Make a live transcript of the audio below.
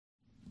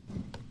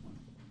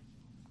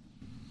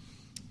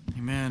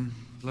Amen.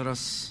 Let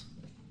us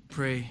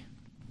pray.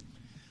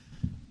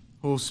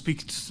 Oh,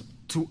 speak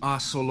to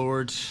us, O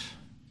Lord.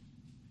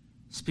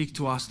 Speak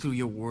to us through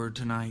your word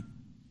tonight.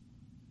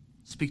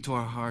 Speak to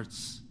our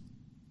hearts.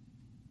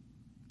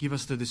 Give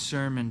us the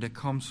discernment that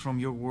comes from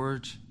your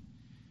word.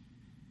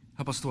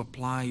 Help us to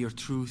apply your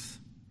truth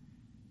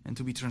and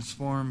to be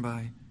transformed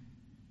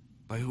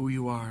by who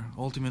you are,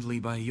 ultimately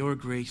by your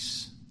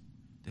grace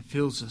that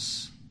fills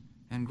us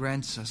and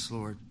grants us,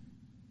 Lord,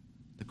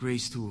 the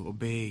grace to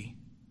obey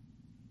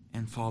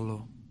and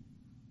follow.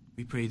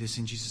 We pray this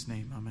in Jesus'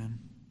 name. Amen.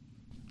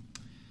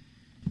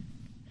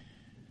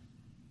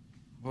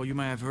 Well, you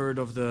might have heard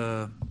of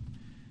the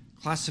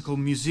classical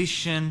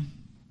musician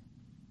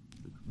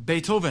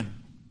Beethoven.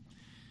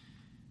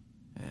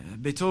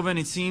 Beethoven,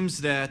 it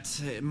seems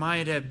that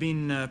might have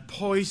been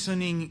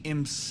poisoning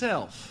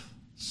himself.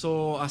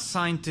 So a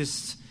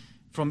scientist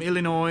from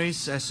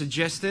Illinois has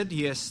suggested,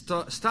 he has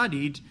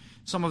studied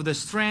some of the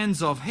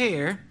strands of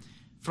hair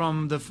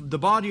from the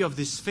body of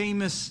this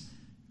famous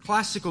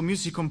classical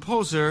music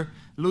composer,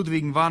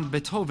 Ludwig van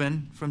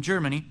Beethoven from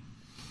Germany.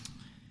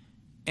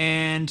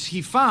 And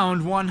he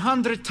found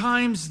 100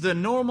 times the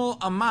normal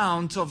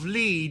amount of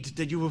lead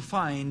that you will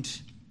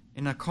find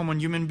in a common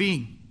human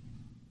being.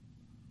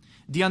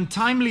 The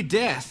untimely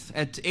death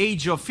at the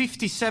age of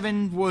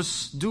 57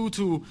 was due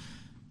to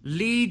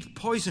lead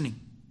poisoning.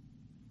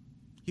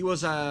 He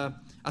was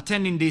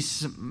attending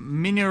this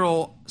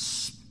mineral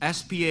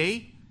SPA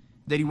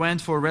that he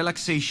went for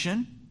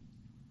relaxation.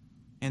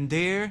 And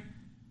there,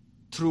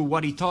 through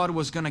what he thought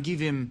was going to give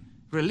him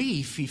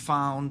relief, he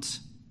found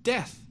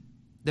death.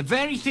 The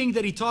very thing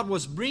that he thought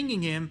was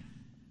bringing him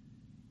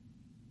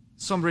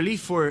some relief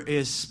for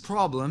his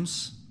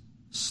problems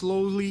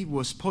slowly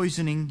was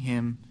poisoning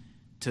him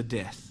to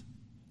death.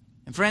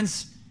 And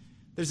friends,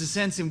 there's a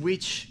sense in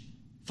which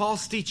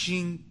false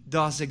teaching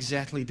does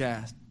exactly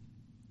that.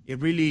 It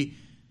really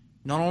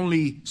not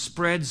only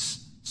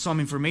spreads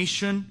some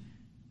information,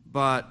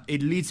 but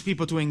it leads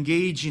people to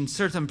engage in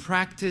certain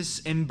practice,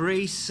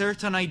 embrace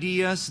certain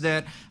ideas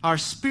that are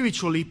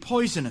spiritually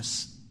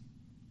poisonous.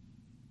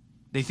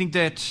 They think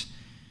that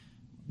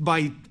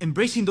by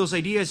embracing those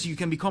ideas, you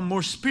can become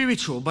more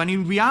spiritual. But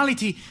in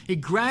reality, it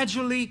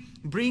gradually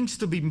brings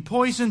to being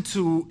poisoned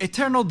to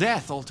eternal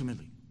death,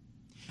 ultimately.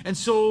 And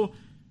so,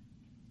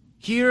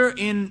 here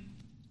in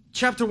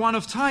chapter 1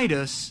 of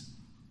Titus,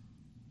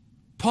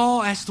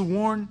 Paul has to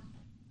warn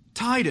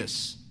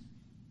Titus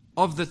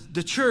of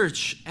the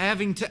church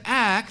having to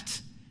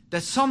act,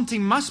 that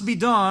something must be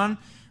done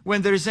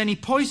when there is any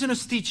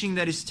poisonous teaching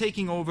that is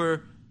taking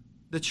over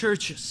the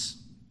churches,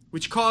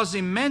 which cause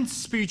immense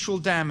spiritual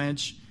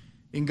damage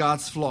in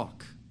God's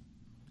flock.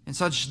 And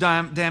such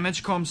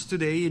damage comes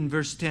today in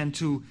verse 10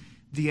 to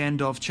the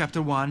end of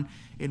chapter 1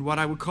 in what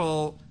I would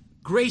call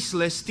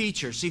graceless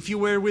teachers. If you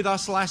were with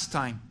us last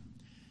time,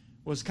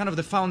 was kind of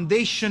the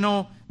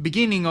foundational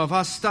beginning of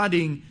us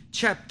studying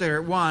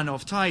chapter 1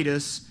 of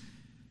Titus,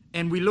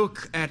 and we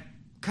look at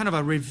kind of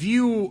a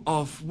review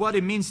of what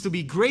it means to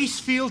be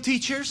grace-filled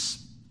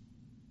teachers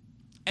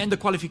and the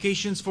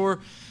qualifications for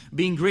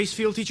being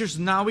grace-filled teachers.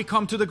 Now we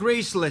come to the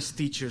graceless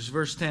teachers,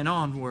 verse 10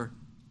 onward.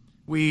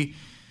 We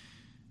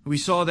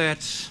saw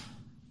that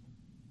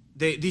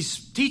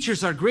these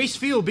teachers are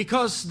grace-filled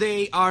because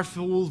they are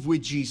full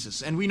with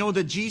Jesus. And we know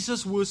that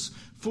Jesus was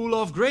full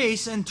of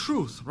grace and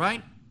truth,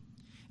 right?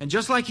 And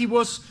just like he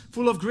was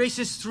full of grace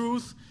and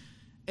truth,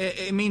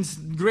 it means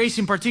grace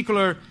in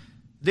particular.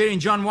 There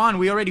in John 1,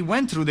 we already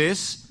went through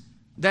this,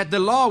 that the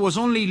law was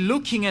only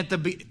looking at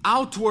the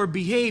outward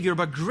behavior,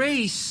 but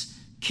grace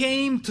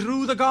came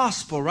through the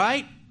gospel,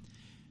 right?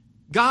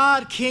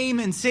 God came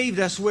and saved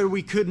us where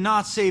we could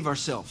not save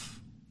ourselves.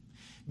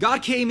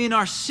 God came in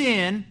our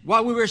sin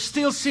while we were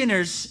still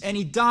sinners, and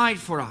he died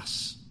for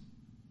us.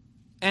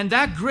 And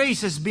that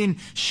grace has been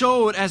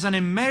showed as an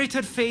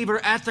unmerited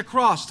favor at the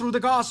cross through the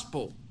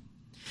gospel,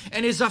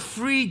 and is a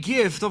free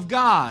gift of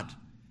God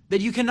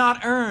that you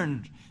cannot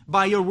earn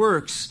by your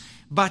works,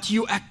 but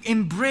you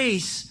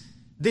embrace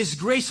this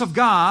grace of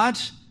God,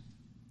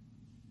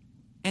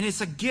 and it's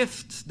a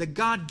gift that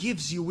God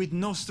gives you with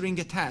no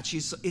string attached.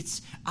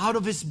 It's out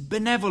of his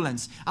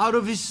benevolence, out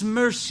of his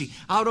mercy,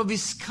 out of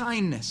his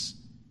kindness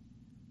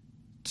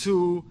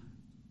to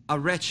a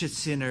wretched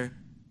sinner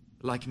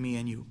like me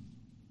and you.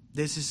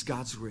 This is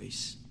God's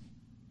grace.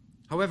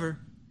 However,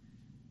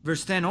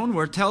 verse 10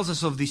 onward tells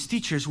us of these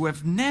teachers who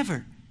have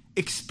never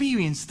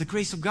experienced the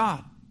grace of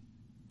God.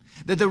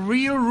 That the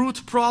real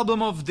root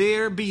problem of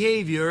their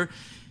behavior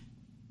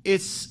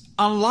is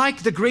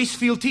unlike the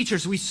grace-filled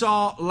teachers we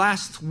saw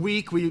last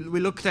week. We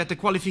looked at the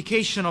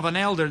qualification of an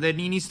elder, that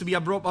he needs to be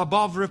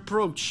above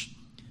reproach,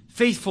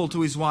 faithful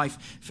to his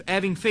wife,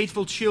 having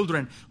faithful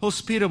children,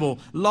 hospitable,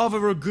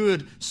 lover of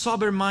good,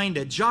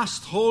 sober-minded,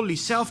 just, holy,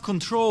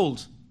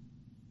 self-controlled.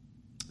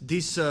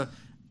 These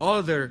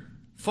other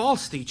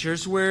false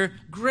teachers were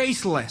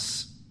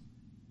graceless.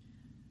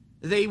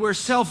 They were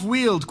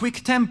self-willed,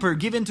 quick-tempered,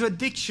 given to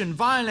addiction,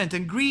 violent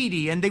and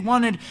greedy, and they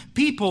wanted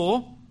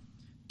people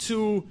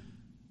to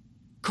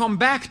come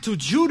back to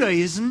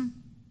Judaism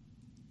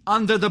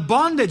under the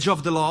bondage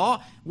of the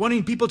law,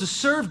 wanting people to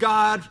serve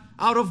God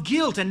out of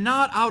guilt and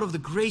not out of the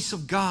grace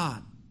of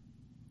God.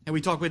 And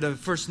we talk with the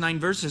first 9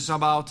 verses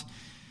about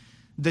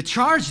the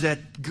charge that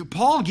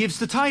Paul gives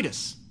to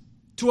Titus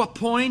to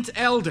appoint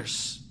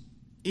elders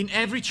in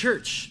every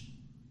church.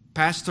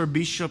 Pastor,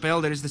 bishop,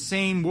 elder is the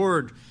same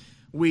word.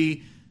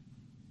 We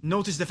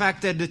notice the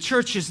fact that the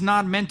church is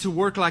not meant to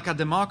work like a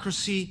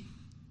democracy.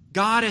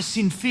 God has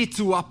seen fit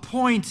to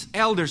appoint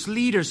elders,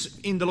 leaders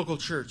in the local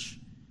church,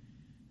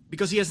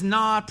 because He has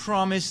not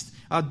promised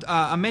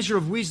a measure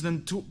of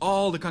wisdom to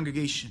all the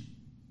congregation.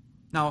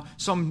 Now,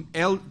 some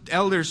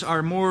elders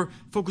are more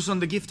focused on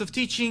the gift of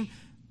teaching,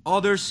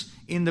 others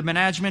in the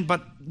management,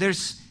 but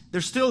there's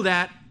still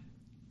that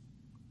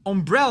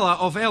umbrella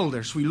of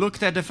elders. We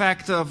looked at the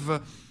fact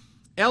of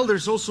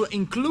elders also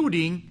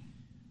including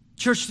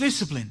church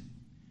discipline.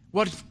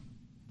 What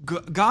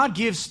God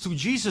gives to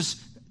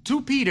Jesus,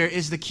 to Peter,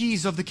 is the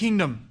keys of the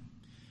kingdom.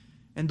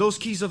 And those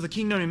keys of the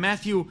kingdom in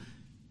Matthew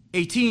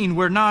 18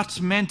 were not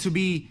meant to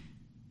be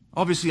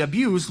obviously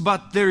abused,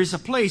 but there is a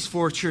place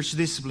for church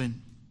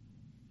discipline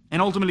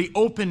and ultimately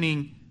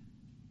opening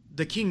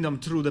the kingdom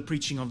through the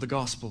preaching of the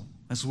gospel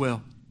as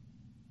well.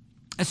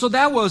 And so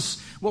that was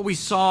what we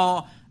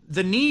saw,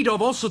 the need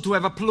of also to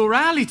have a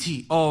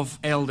plurality of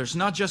elders,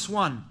 not just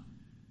one.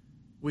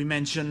 We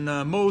mentioned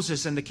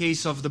Moses and the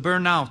case of the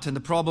burnout and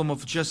the problem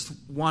of just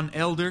one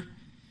elder,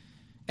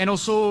 and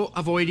also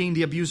avoiding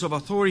the abuse of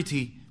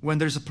authority when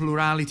there's a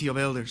plurality of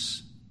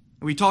elders.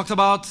 We talked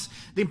about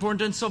the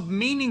importance of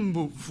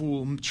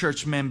meaningful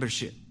church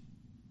membership,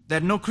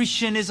 that no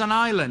Christian is an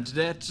island,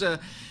 that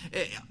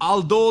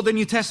although the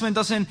New Testament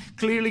doesn't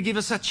clearly give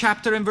us a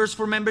chapter and verse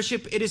for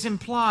membership, it is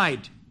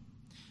implied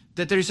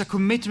that there is a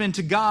commitment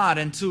to God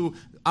and to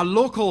a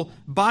local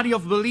body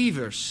of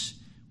believers.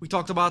 We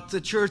talked about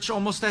the church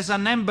almost as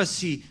an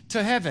embassy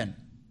to heaven.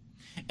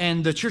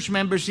 And the church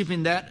membership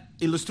in that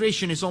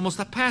illustration is almost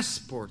a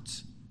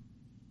passport.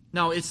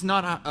 Now, it's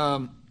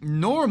not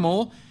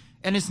normal,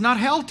 and it's not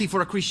healthy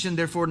for a Christian,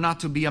 therefore, not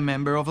to be a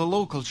member of a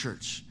local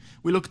church.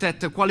 We looked at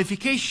the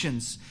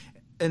qualifications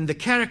and the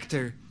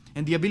character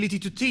and the ability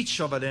to teach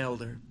of an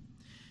elder.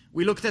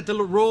 We looked at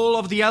the role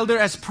of the elder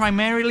as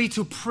primarily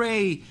to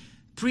pray,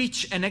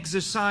 preach, and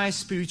exercise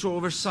spiritual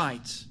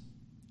oversight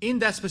in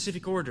that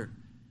specific order: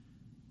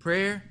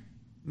 prayer,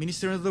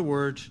 ministering of the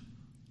word,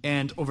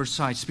 and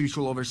oversight,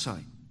 spiritual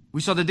oversight.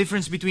 We saw the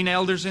difference between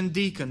elders and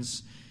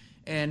deacons,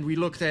 and we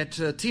looked at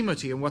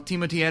Timothy and what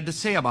Timothy had to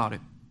say about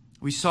it.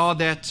 We saw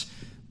that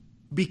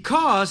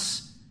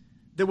because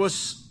there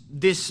was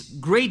this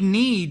great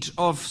need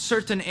of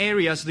certain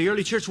areas, the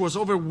early church was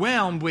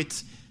overwhelmed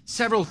with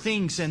several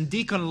things and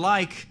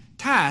deacon-like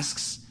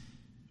tasks.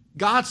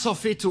 God saw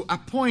fit to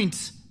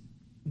appoint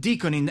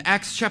deacon in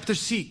Acts chapter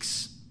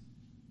 6.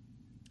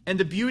 And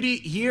the beauty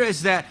here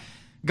is that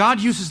God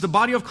uses the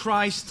body of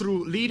Christ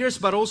through leaders,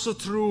 but also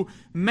through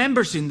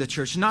members in the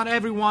church. Not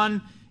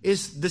everyone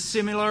is the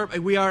similar.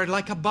 We are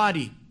like a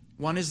body.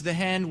 One is the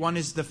hand, one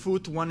is the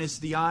foot, one is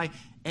the eye.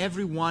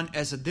 Everyone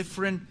has a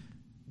different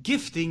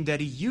gifting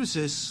that He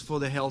uses for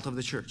the health of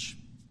the church.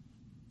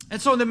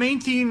 And so the main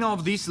theme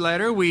of this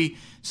letter, we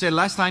said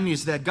last time,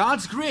 is that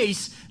God's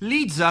grace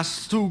leads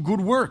us to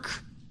good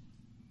work.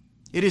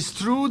 It is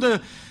through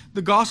the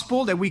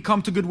gospel that we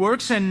come to good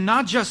works, and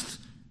not just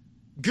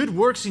good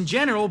works in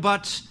general,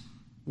 but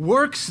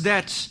works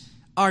that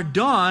are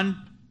done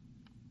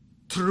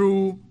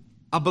through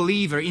a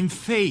believer in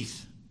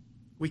faith.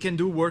 We can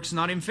do works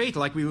not in faith,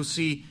 like we will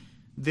see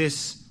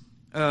this,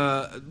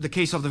 the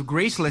case of the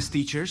Graceless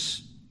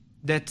Teachers,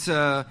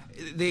 that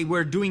they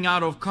were doing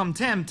out of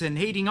contempt and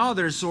hating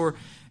others, or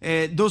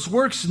those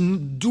works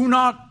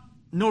no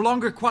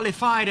longer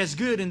qualified as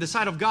good in the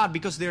sight of God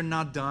because they're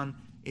not done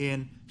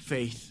in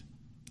faith.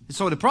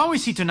 So the problem we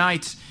see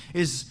tonight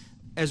is,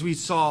 as we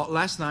saw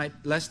last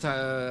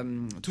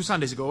 2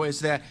 Sundays ago,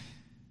 is that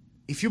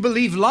if you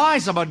believe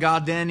lies about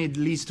God, then it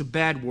leads to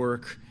bad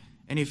work.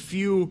 And if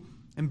you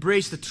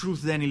embrace the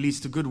truth, then it leads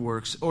to good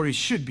works, or it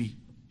should be.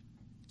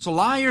 So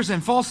liars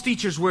and false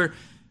teachers were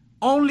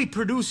only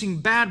producing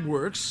bad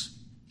works.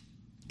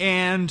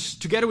 And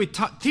together with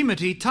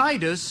Timothy,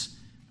 Titus,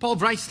 Paul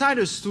writes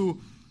Titus to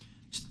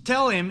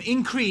tell him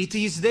in Crete,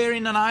 he's there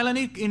in an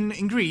island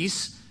in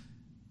Greece,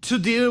 to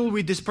deal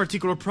with this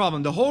particular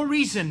problem. The whole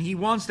reason he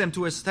wants them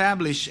to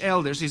establish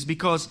elders is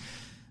because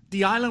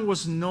the island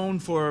was known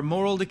for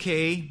moral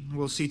decay.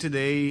 We'll see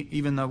today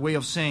even a way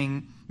of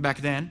saying back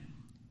then.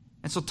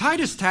 And so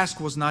Titus'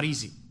 task was not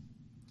easy.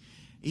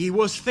 He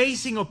was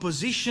facing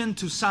opposition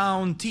to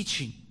sound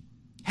teaching,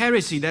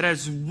 heresy that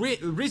has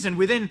risen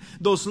within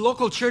those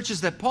local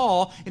churches that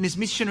Paul, in his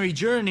missionary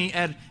journey,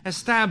 had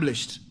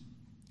established.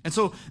 And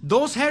so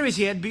those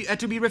heresy had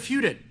to be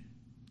refuted.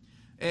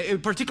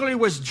 It particularly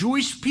was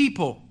Jewish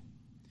people.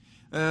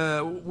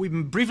 We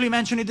briefly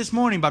mentioned it this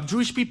morning, but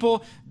Jewish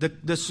people,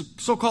 the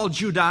so-called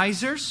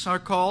Judaizers are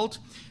called,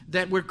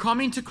 that were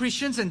coming to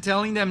Christians and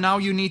telling them, now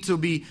you need to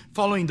be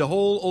following the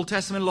whole Old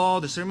Testament law,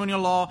 the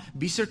ceremonial law,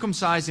 be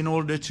circumcised in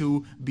order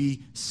to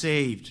be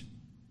saved.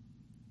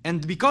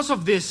 And because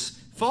of this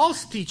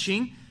false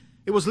teaching,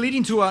 it was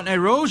leading to an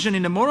erosion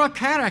in the moral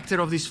character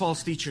of these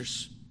false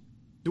teachers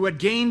who had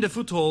gained a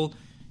foothold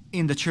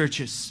in the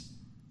churches.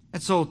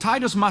 And so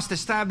Titus must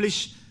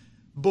establish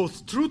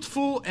both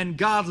truthful and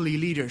godly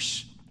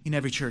leaders in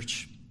every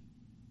church.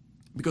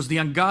 Because the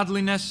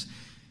ungodliness,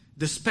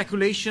 the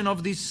speculation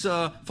of these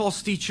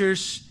false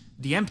teachers,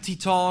 the empty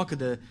talk,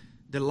 the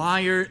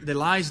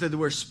lies that they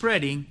were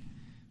spreading,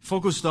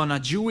 focused on a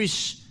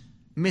Jewish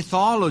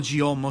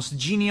mythology almost,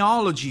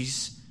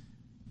 genealogies,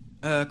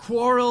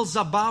 quarrels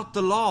about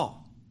the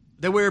law.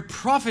 They were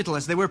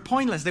profitless, they were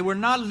pointless, they were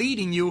not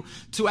leading you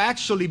to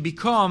actually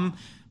become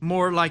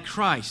more like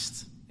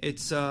Christ.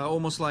 It's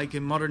almost like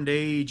in modern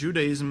day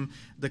Judaism,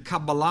 the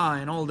Kabbalah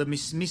and all the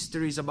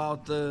mysteries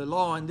about the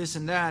law and this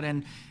and that.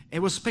 And it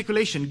was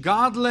speculation.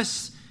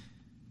 Godless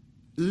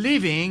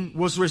living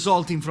was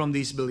resulting from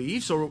these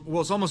beliefs, or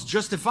was almost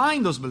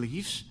justifying those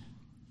beliefs.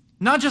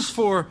 Not just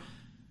for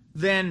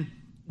then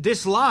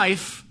this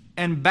life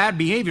and bad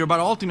behavior, but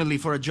ultimately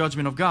for a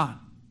judgment of God.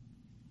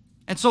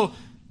 And so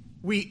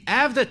we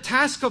have the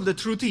task of the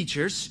true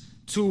teachers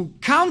to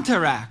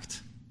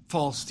counteract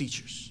false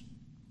teachers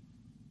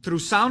through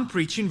sound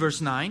preaching,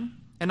 verse 9.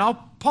 And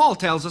now Paul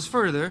tells us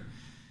further,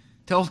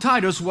 tell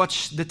Titus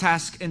what the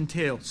task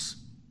entails.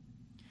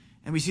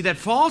 And we see that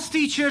false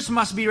teachers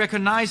must be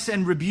recognized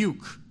and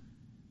rebuked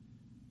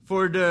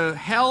for the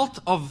health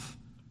of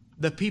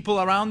the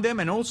people around them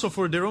and also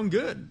for their own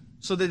good,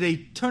 so that they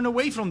turn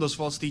away from those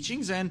false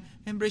teachings and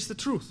embrace the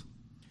truth.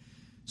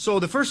 So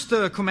the first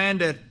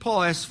command that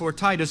Paul has for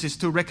Titus is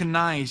to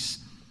recognize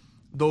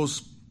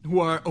those who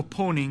are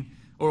opposing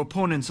or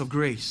opponents of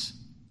grace.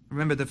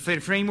 Remember, the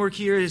framework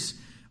here is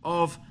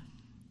of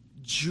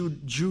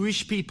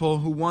Jewish people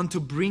who want to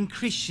bring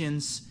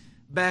Christians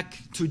back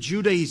to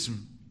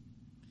Judaism.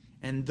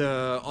 And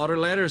the other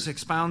letters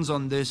expounds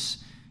on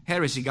this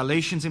heresy,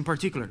 Galatians in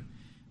particular.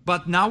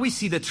 But now we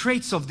see the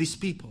traits of these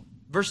people.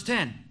 Verse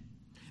 10,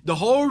 the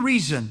whole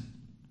reason,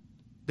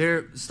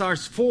 there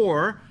starts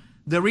for,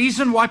 the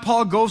reason why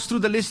Paul goes through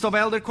the list of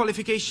elder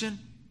qualification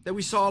that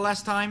we saw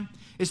last time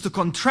is to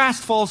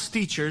contrast false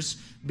teachers'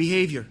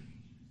 behavior.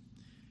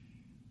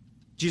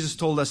 Jesus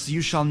told us,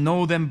 you shall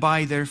know them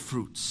by their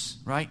fruits,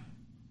 right?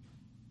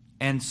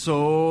 And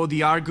so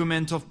the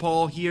argument of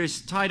Paul here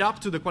is tied up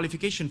to the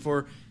qualification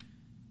for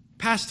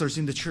pastors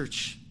in the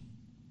church.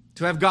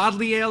 To have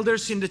godly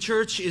elders in the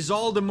church is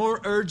all the more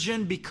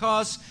urgent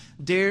because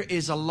there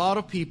is a lot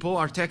of people,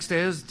 our text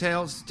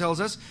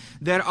tells us,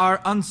 that are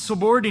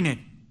unsubordinate,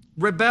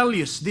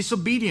 rebellious,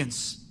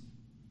 disobedience,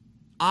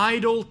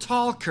 idle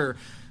talker,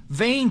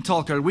 vain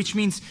talker, which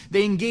means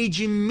they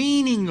engage in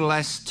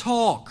meaningless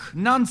talk,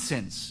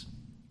 nonsense.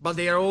 But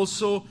they are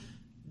also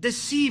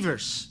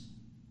deceivers,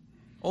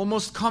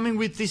 almost coming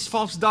with these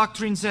false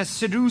doctrines as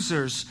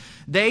seducers.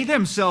 They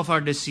themselves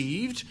are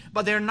deceived,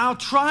 but they're now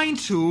trying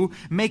to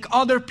make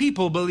other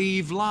people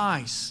believe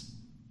lies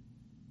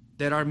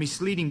that are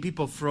misleading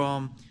people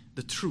from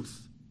the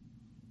truth.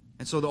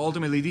 And so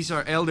ultimately these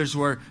are elders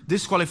who are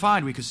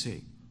disqualified, we could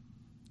say,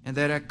 and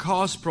that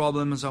cause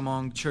problems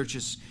among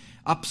churches,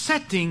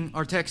 upsetting,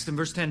 our text in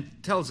verse 10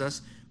 tells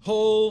us,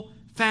 whole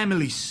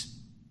families,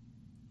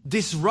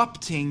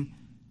 disrupting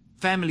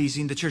families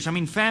in the church. I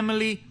mean,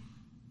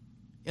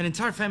 an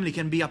entire family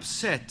can be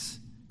upset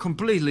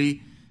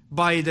completely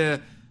by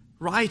the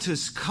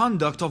righteous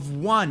conduct of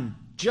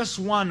just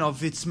one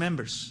of its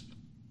members.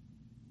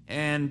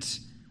 And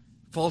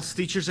false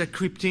teachers had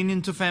crept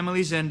into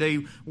families and they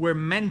were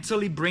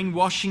mentally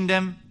brainwashing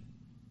them.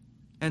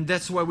 And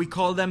that's why we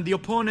call them the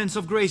opponents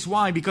of grace.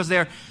 Why? Because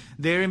they're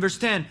in verse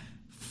 10,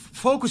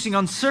 focusing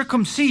on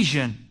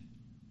circumcision.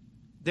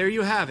 There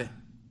you have it.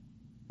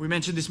 We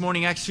mentioned this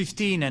morning Acts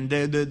 15 and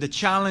the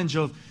challenge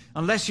of,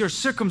 unless you're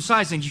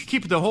circumcised and you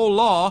keep the whole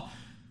law,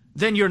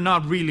 then you're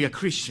not really a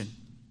Christian.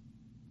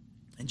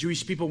 And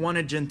Jewish people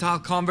wanted Gentile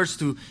converts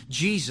to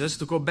Jesus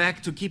to go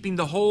back to keeping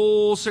the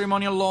whole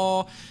ceremonial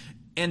law.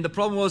 And the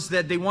problem was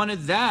that they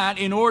wanted that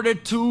in order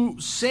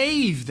to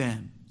save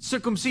them.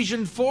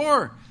 Circumcision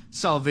for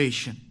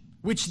salvation,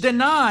 which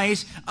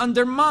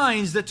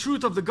undermines the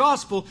truth of the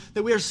gospel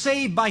that we are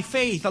saved by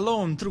faith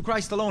alone, through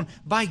Christ alone,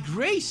 by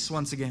grace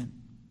once again.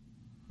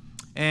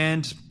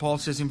 And Paul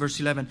says in verse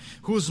 11,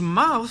 whose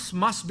mouths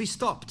must be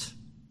stopped.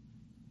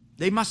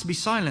 They must be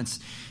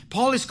silenced.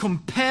 Paul is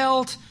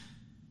compelled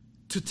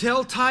to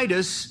tell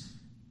Titus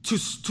to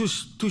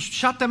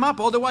shut them up.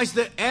 Otherwise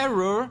the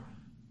error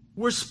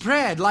will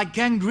spread like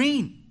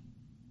gangrene.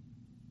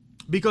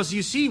 Because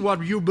you see,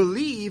 what you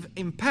believe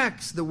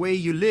impacts the way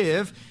you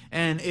live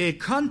and it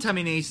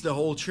contaminates the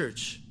whole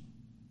church.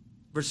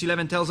 Verse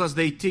 11 tells us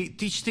they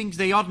teach things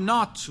they ought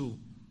not to.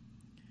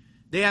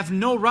 They have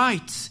no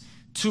right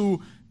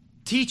to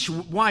teach.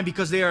 Why?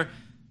 Because they are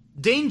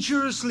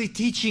dangerously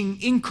teaching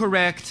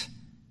incorrect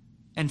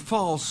and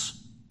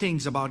false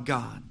things about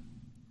God.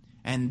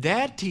 And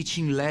that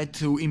teaching led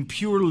to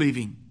impure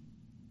living.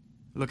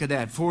 Look at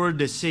that. For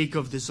the sake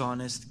of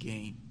dishonest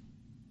gain.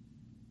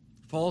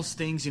 False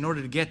things in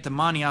order to get the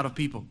money out of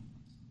people.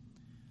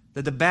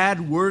 That the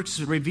bad works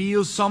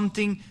reveal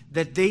something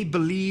that they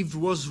believed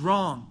was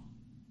wrong.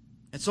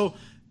 And so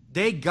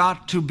they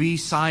got to be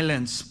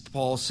silenced,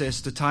 Paul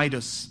says to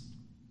Titus.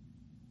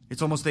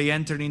 It's almost they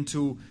entered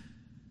into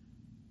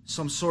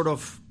some sort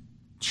of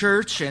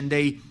church and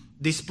they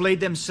displayed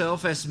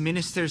themselves as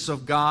ministers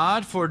of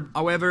God for,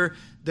 however,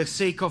 the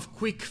sake of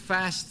quick,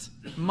 fast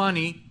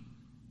money.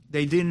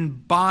 They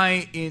didn't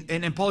buy in,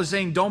 and Paul is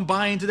saying, don't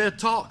buy into their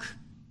talk.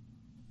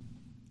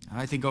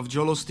 I think of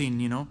Joel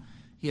Osteen,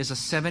 He has a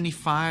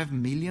 $75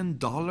 million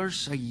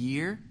a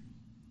year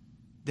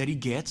that he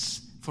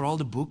gets for all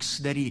the books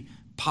that he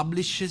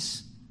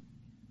publishes.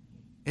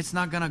 It's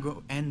not going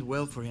to end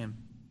well for him.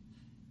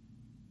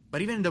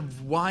 But even the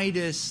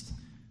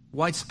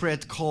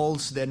widespread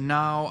cults that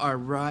now are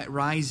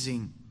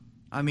rising.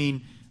 I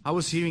mean, I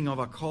was hearing of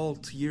a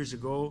cult years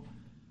ago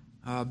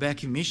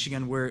back in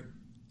Michigan where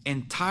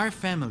entire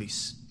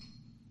families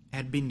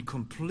had been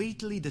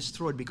completely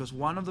destroyed because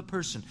one of the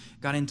person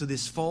got into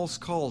this false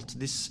cult,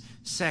 this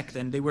sect,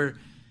 and they were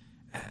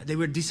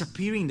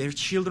disappearing. Their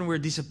children were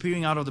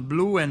disappearing out of the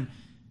blue, and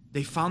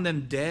they found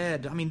them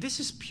dead. I mean, this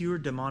is pure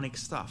demonic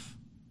stuff.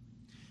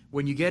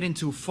 When you get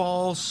into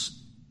false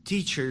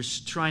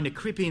teachers trying to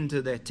creep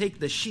into take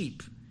the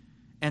sheep,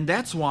 and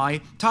that's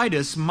why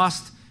Titus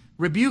must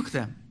rebuke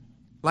them,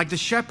 like the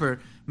shepherd,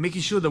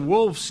 making sure the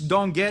wolves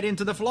don't get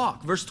into the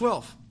flock. Verse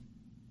 12.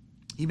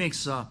 He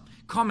makes a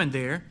comment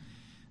there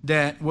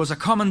that was a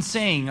common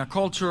saying, a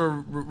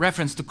cultural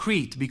reference to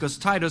Crete, because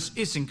Titus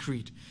is in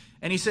Crete.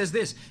 And he says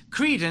this,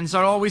 Cretans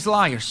are always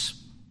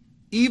liars,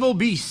 evil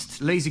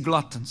beasts, lazy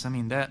gluttons. I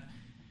mean, that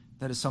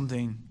is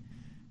something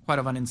quite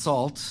of an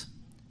insult.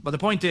 But the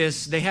point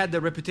is, they had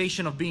the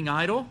reputation of being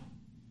idle,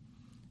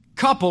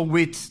 coupled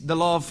with the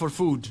love for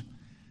food.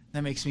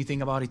 That makes me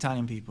think about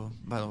Italian people,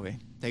 by the way.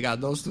 They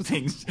got those two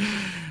things,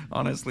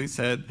 honestly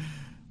said.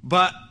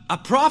 But a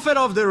prophet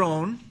of their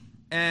own,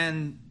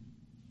 and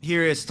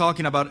here it's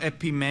talking about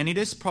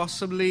Epimenides,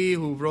 possibly,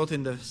 who wrote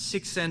in the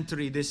 6th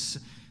century this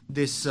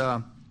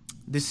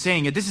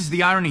saying. And this is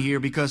the irony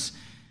here, because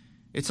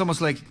it's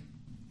almost like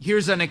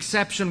here's an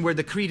exception where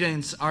the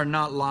Cretans are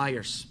not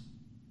liars.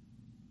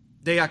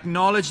 They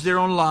acknowledge their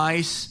own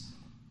lies,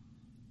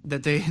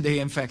 that they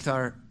in fact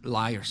are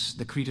liars.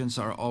 The Cretans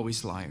are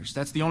always liars.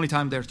 That's the only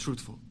time they're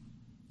truthful.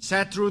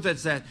 Sad truth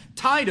is that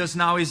Titus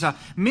now is a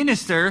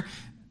minister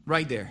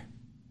right there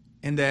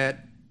in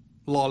that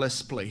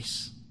lawless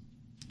place.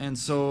 And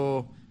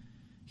so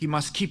he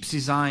must keep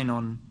his eye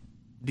on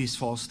this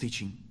false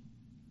teaching.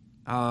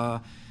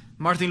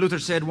 Martin Luther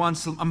said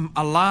once,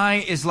 a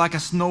lie is like a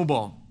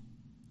snowball.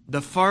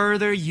 The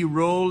further you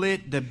roll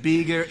it, the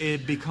bigger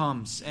it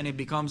becomes. And it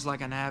becomes like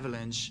an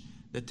avalanche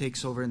that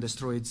takes over and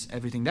destroys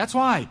everything. That's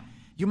why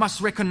you must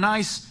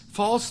recognize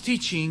false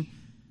teaching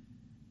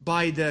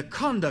by the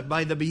conduct,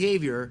 by the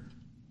behavior,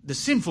 the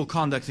sinful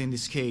conduct in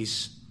this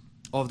case,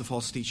 of the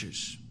false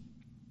teachers.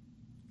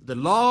 The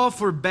law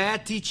for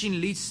bad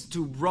teaching leads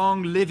to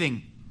wrong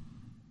living.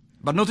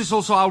 But notice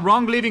also how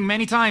wrong living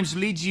many times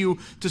leads you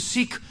to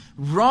seek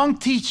wrong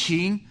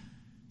teaching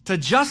to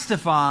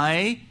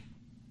justify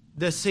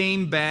the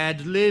same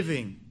bad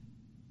living.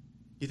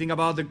 You think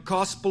about the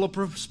gospel of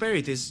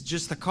prosperity. It's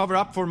just a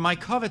cover-up for my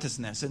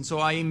covetousness. And so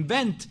I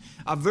invent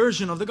a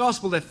version of the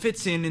gospel that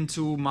fits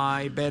into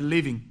my bad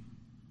living.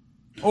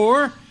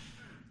 Or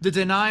the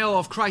denial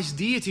of Christ's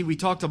deity we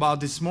talked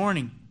about this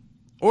morning.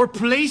 Or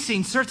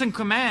placing certain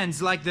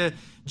commands like the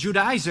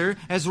Judaizer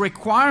as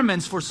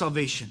requirements for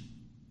salvation.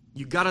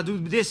 You got to do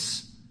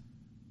this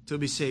to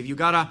be saved. You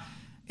got to,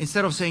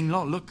 instead of saying,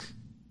 no, look,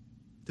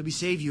 to be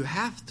saved, you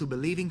have to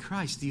believe in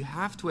Christ. You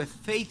have to have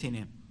faith in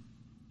Him.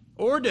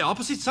 Or the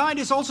opposite side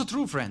is also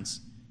true, friends,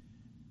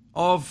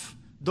 of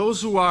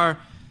those who are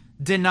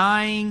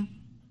denying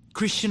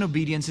Christian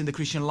obedience in the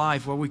Christian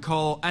life, what we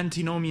call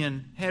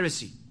antinomian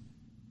heresy.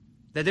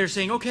 That they're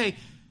saying, okay,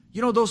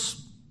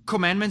 those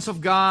commandments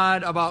of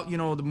God about,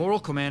 the moral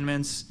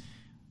commandments,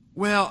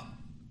 well,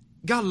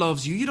 God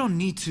loves you. You don't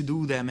need to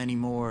do them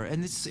anymore.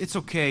 And it's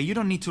okay. You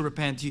don't need to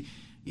repent.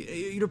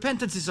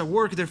 Repentance is a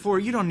work, therefore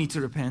you don't need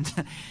to repent.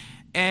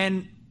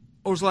 And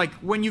or it's like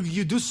when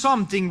you do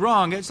something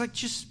wrong, it's like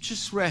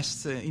just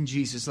rest in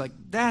Jesus. Like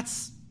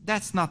that's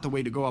not the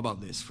way to go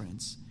about this,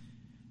 friends.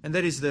 And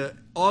that is the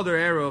other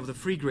error of the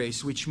free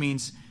grace, which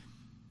means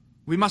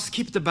we must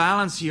keep the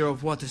balance here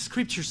of what the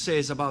Scripture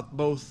says about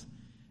both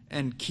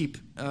and keep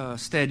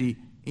steady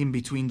in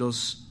between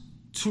those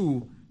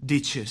two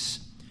ditches.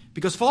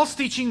 Because false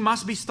teaching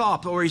must be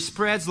stopped or it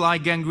spreads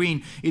like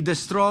gangrene. It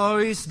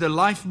destroys the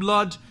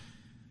lifeblood,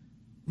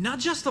 not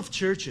just of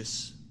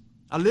churches.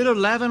 A little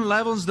leaven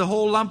levels the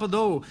whole lump of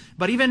dough,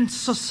 but even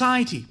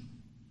society.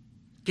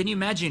 Can you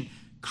imagine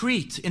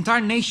Crete,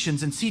 entire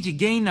nations and city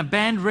gain a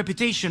bad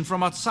reputation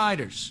from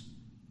outsiders?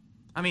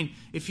 I mean,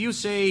 if you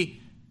say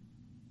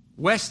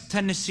West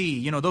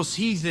Tennessee, those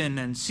heathen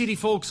and city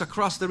folks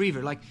across the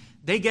river, like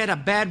they get a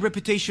bad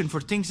reputation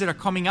for things that are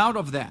coming out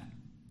of that.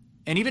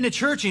 And even the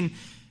church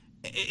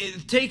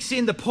it takes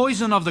in the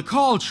poison of the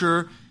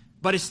culture,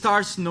 but it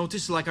starts,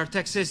 notice, like our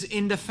text says,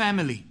 in the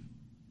family.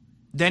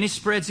 Then it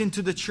spreads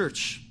into the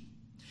church.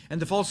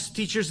 And the false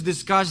teachers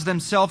disguise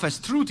themselves as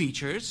true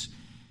teachers.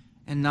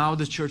 And now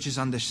the church is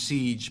under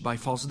siege by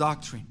false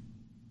doctrine.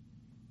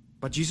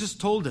 But Jesus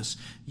told us,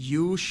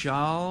 you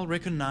shall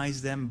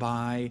recognize them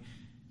by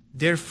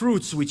their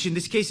fruits, which in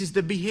this case is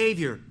the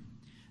behavior,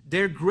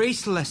 their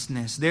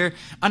gracelessness, their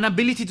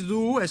inability to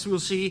do, as we'll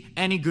see,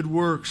 any good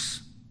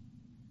works.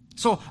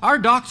 So our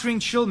doctrine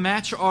should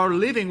match our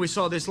living. We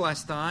saw this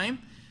last time.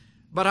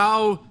 But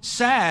how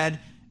sad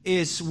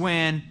is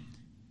when,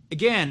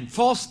 again,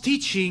 false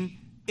teaching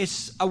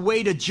is a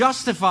way to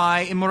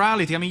justify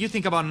immorality. I mean, you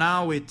think about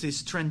now with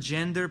this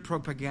transgender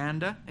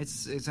propaganda.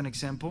 It's an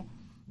example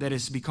that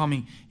is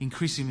becoming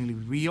increasingly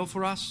real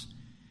for us.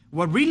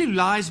 What really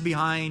lies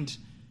behind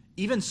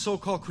even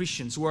so-called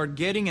Christians who are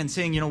getting and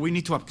saying, we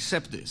need to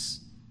accept this.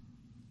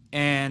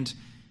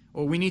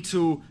 Or we need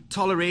to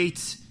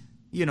tolerate,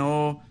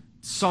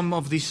 some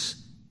of this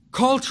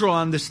cultural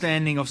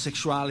understanding of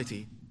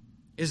sexuality.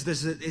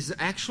 Is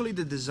actually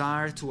the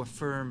desire to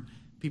affirm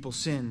people's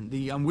sin,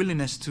 the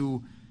unwillingness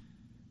to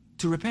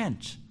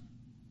repent.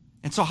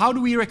 And so how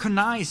do we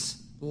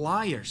recognize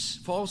liars,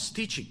 false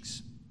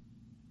teachings?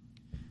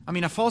 I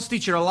mean, a false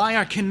teacher, a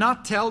liar,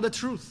 cannot tell the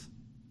truth.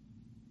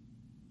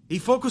 He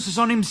focuses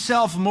on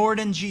himself more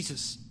than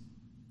Jesus.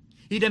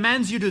 He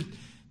demands you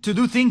to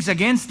do things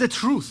against the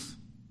truth.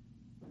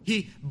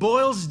 He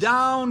boils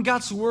down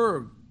God's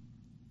Word.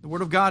 The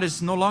Word of God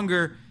is no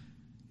longer,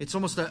 it's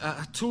almost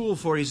a tool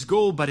for his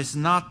goal, but it's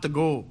not the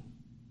goal.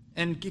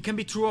 And it can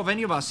be true of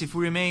any of us if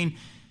we remain,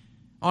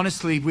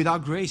 honestly,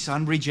 without grace,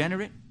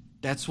 unregenerate.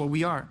 That's what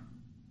we are.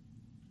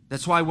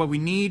 That's why what we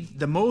need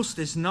the most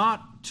is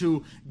not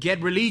to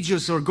get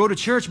religious or go to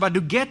church, but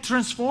to get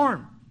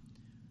transformed.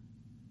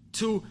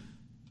 To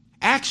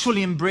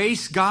actually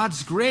embrace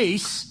God's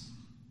grace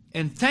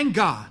and thank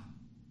God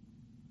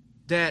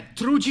that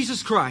through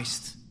Jesus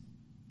Christ,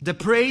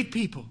 depraved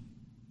people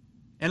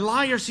and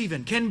liars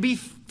even can be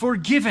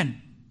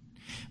forgiven.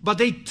 But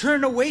they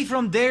turn away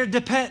from their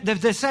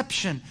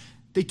deception.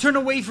 They turn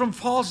away from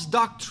false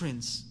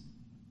doctrines.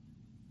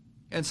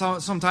 And so,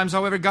 sometimes,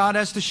 however, God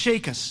has to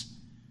shake us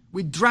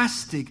with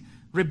drastic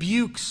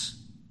rebukes.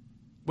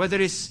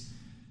 Whether it's,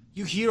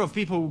 you hear of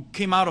people who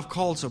came out of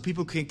cults or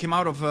people who came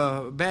out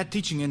of bad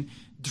teaching, and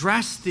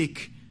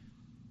drastic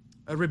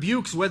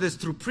rebukes, whether it's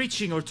through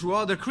preaching or through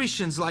other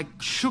Christians, like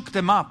shook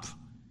them up,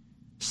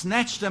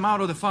 snatched them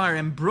out of the fire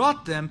and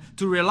brought them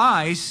to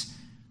realize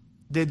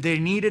that they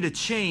needed a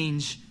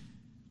change,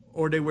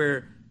 or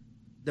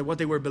that what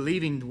they were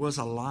believing was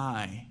a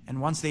lie.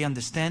 And once they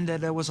understand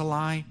that was a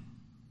lie,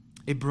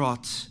 it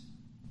brought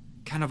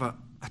kind of a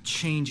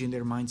change in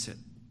their mindset.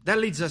 That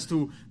leads us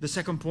to the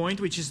second point,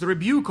 which is the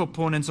rebuke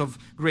opponents of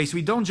grace.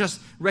 We don't just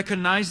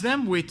recognize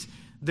them with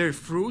their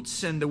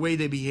fruits and the way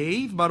they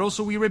behave, but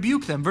also we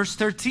rebuke them. Verse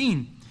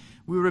 13,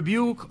 we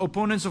rebuke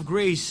opponents of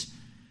grace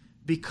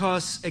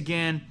because,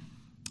 again,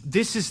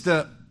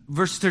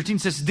 verse 13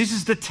 says, this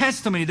is the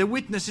testimony, the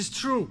witness is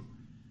true.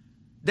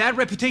 That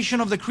reputation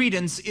of the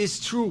credence is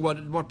true,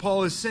 what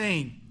Paul is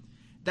saying.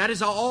 That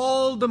is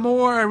all the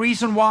more a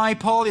reason why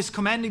Paul is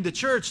commanding the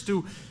church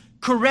to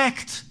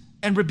correct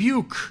and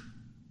rebuke.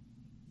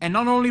 And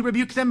not only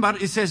rebuke them,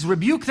 but it says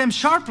rebuke them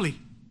sharply,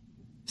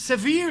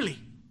 severely,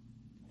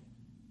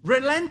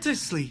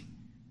 relentlessly,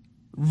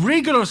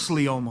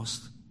 rigorously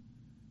almost,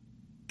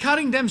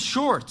 cutting them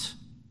short.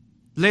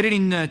 Later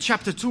in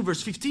chapter 2,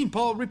 verse 15,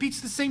 Paul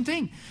repeats the same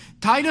thing.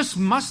 Titus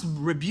must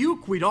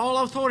rebuke with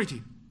all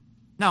authority.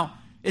 Now,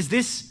 is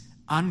this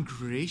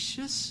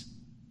ungracious?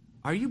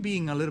 Are you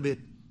being a little bit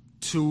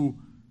too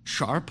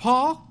sharp,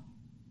 Paul?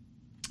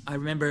 I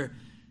remember,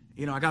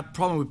 I got a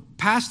problem with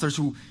pastors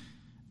who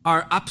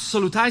are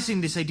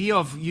absolutizing this idea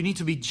of you need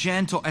to be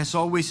gentle as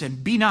always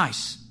and be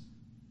nice.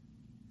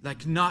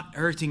 Like not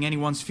hurting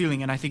anyone's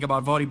feeling. And I think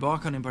about Vody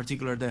Bakan in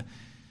particular.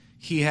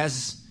 He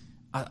has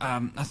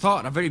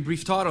a very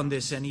brief thought on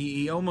this, and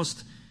he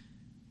almost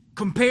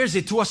compares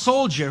it to a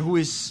soldier who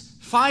is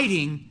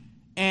fighting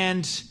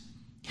and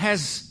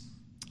has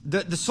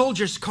the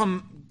soldiers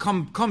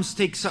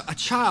takes a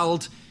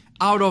child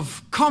out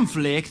of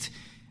conflict.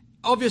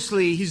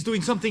 Obviously, he's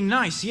doing something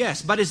nice,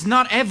 yes, but it's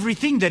not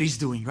everything that he's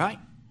doing, right?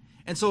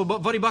 And so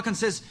Vody Bakan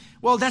says,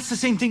 well, that's the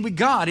same thing with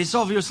God. It's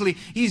obviously,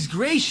 he's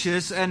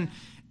gracious, and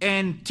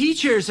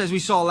teachers, as we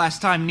saw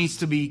last time, needs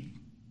to be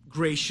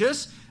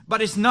gracious,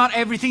 but it's not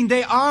everything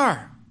they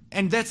are.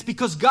 And that's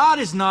because God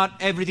is not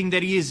everything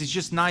that he is. He's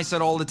just nice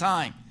all the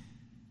time.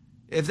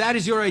 If that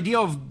is your idea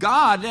of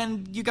God,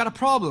 then you got a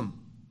problem.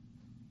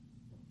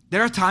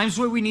 There are times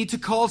where we need to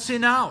call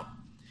sin out.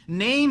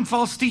 Name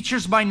false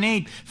teachers by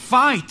name.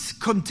 Fight,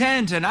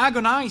 contend, and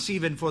agonize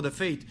even for the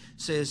faith,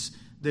 says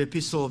the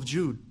Epistle of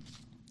Jude.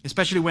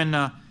 Especially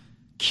when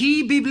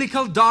key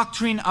biblical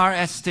doctrine are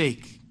at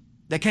stake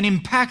that can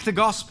impact the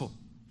gospel.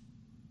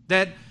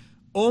 That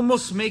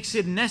almost makes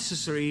it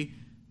necessary,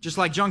 just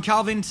like John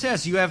Calvin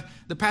says,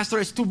 the pastor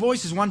has two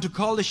voices, one to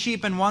call the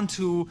sheep and one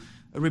to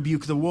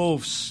rebuke the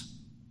wolves.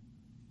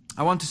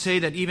 I want to say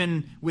that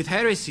even with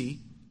heresy,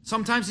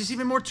 sometimes it's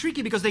even more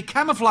tricky because they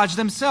camouflage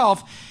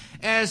themselves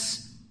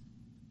as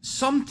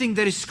something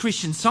that is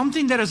Christian,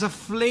 something that has a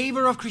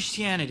flavor of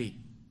Christianity.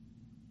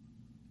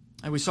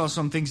 And we saw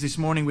some things this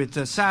morning with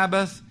the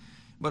Sabbath.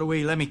 By the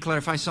way, let me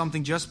clarify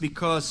something. Just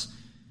because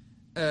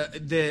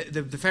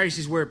the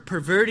Pharisees were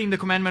perverting the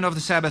commandment of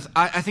the Sabbath,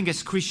 I think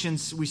as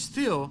Christians, we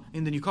still,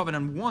 in the New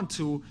Covenant, want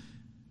to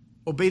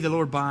obey the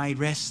Lord by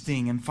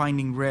resting and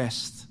finding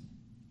rest.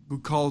 We're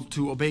called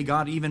to obey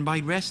God even by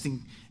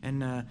resting.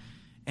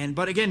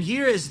 But again,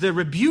 here is the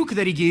rebuke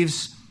that he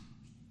gives,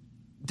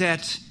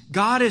 that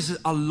God is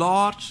a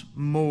lot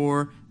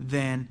more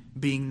than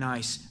being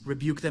nice.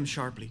 Rebuke them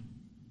sharply.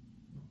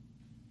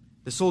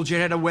 The soldier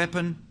had a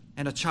weapon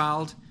and a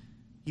child.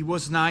 He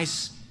was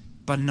nice,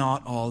 but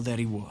not all that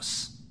he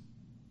was.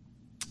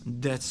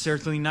 That's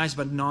certainly nice,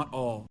 but not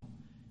all.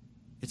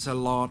 It's a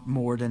lot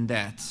more than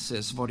that,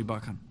 says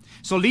Vodibakan.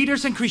 So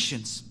leaders and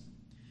Christians,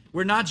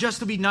 we're not just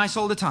to be nice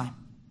all the time.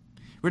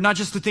 We're not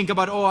just to think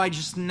about, I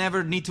just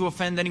never need to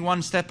offend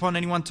anyone, step on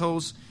anyone's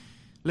toes.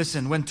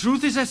 Listen, when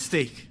truth is at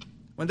stake,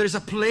 when there's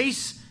a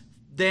place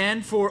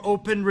then for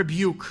open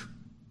rebuke,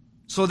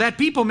 so that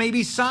people may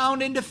be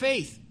sound in the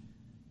faith,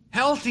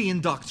 healthy in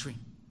doctrine,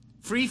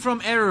 free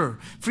from error,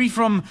 free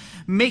from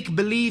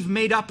make-believe,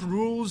 made-up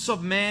rules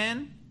of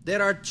man that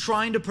are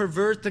trying to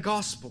pervert the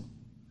gospel,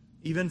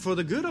 even for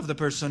the good of the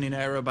person in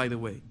error, by the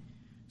way,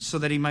 so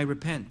that he might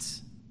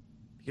repent.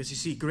 Because you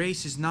see,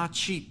 grace is not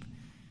cheap.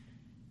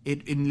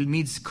 It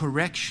means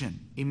correction.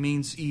 It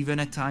means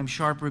even at times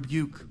sharp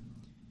rebuke.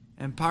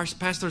 And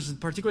pastors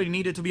particularly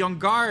needed to be on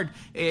guard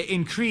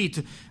in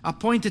Crete,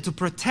 appointed to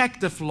protect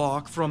the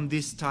flock from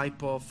this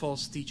type of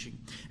false teaching.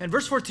 And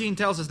verse 14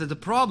 tells us that the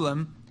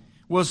problem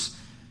was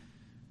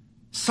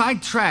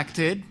sidetracked.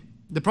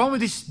 The problem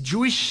with these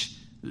Jewish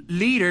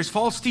leaders,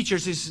 false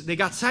teachers, is they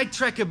got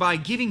sidetracked by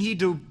giving heed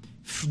to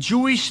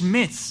Jewish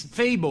myths,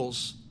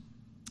 fables.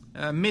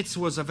 Myths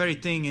was a very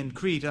thing in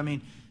Crete. I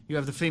mean, you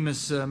have the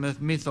famous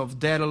myth of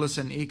Daedalus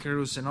and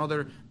Icarus and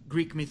other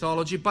Greek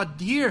mythology. But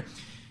here,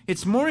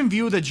 it's more in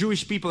view that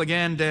Jewish people,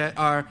 again, that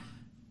are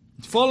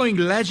following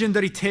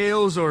legendary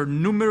tales or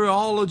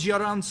numerology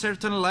around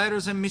certain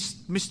letters and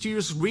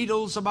mysterious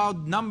riddles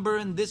about number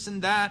and this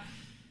and that.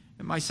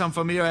 It might sound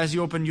familiar as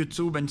you open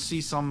YouTube and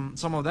see some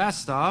of that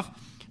stuff.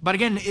 But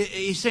again,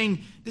 he's saying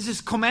this is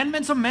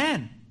commandments of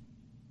man.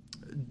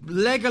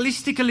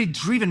 Legalistically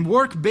driven,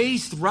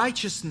 work-based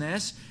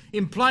righteousness,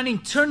 implying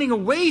turning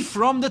away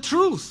from the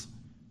truth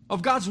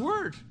of God's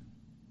word.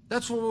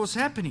 That's what was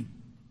happening.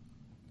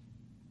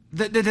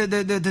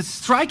 The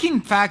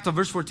striking fact of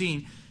verse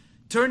 14,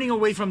 turning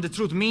away from the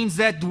truth, means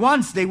that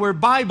once they were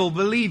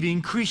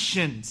Bible-believing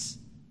Christians,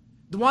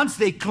 once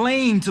they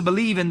claimed to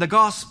believe in the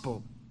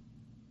gospel,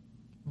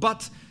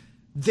 but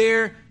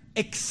their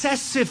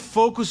excessive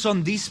focus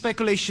on this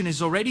speculation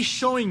is already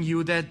showing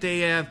you that they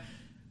have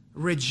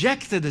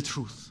rejected the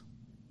truth.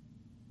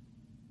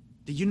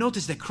 Did you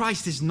notice that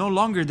Christ is no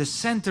longer the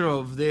center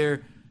of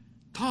their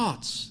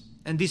thoughts?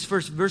 And this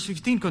verse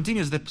 15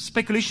 continues, the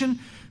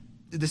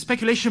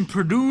speculation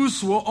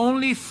produced will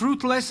only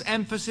fruitless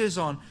emphasis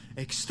on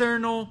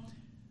external,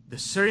 the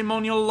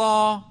ceremonial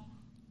law,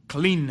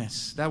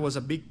 cleanness. That was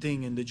a big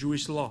thing in the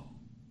Jewish law.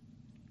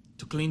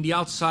 To clean the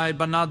outside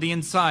but not the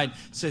inside,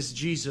 says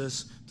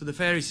Jesus to the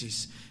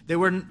Pharisees. They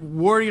were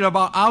worried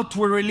about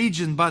outward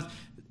religion, but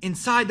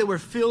inside they were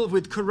filled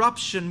with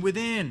corruption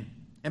within.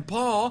 And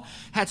Paul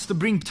had to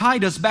bring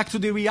Titus back to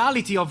the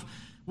reality of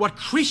what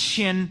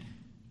Christian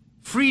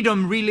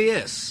freedom really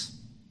is.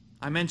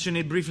 I mentioned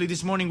it briefly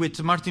this morning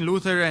with Martin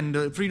Luther and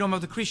the freedom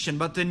of the Christian.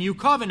 But the new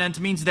covenant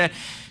means that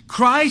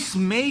Christ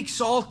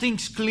makes all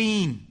things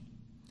clean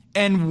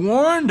and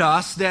warned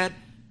us that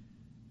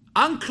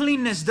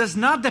uncleanness does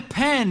not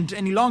depend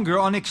any longer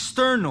on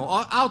external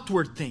or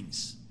outward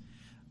things.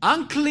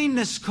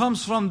 Uncleanness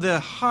comes from the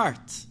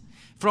heart,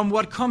 from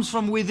what comes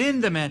from within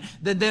the man.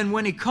 That then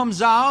when it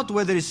comes out,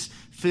 whether it's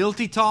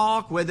filthy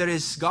talk, whether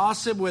it's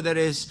gossip, whether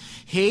it's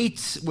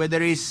hate,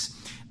 whether it's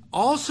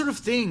all sort of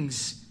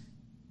things,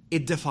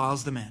 it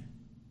defiles the man.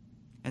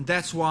 And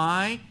that's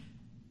why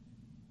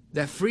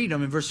that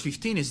freedom in verse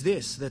 15 is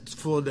this, that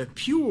for the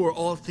pure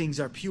all things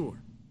are pure.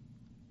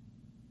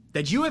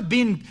 That you have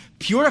been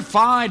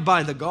purified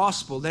by the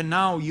gospel, then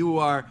now you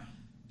are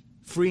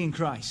free in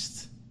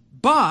Christ.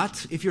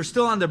 But if you're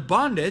still under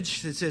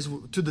bondage, it says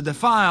to the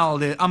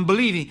defiled, the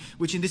unbelieving,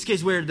 which in this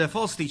case were the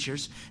false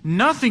teachers,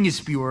 nothing is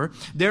pure.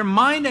 Their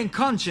mind and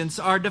conscience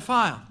are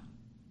defiled.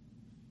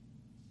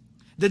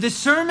 The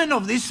discernment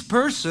of this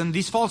person,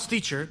 this false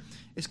teacher,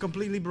 is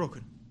completely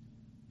broken.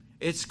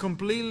 It's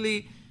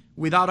completely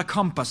without a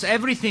compass.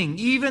 Everything,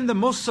 even the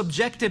most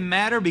subjective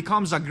matter,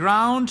 becomes a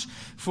ground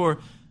for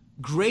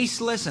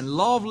graceless and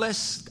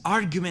loveless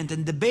argument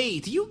and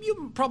debate.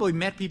 You probably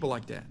met people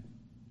like that.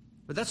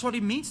 But that's what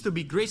it means to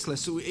be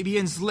graceless, to be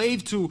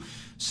enslaved to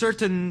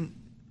certain,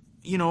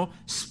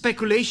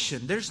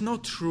 speculation. There's no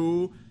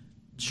true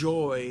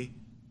joy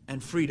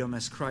and freedom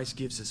as Christ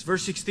gives us.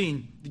 Verse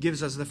 16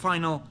 gives us the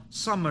final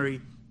summary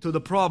to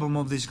the problem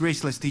of these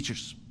graceless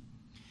teachers.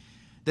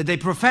 That they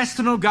profess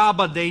to know God,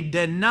 but they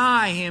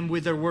deny Him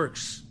with their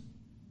works.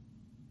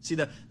 See,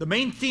 the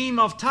main theme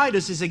of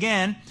Titus is,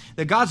 again,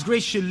 that God's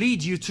grace should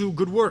lead you to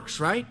good works,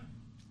 right?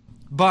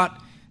 But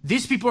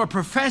these people are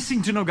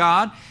professing to know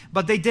God,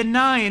 but they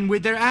deny Him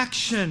with their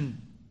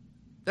action.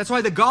 That's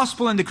why the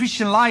gospel and the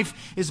Christian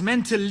life is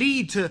meant to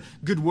lead to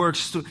good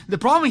works. The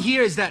problem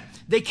here is that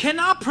they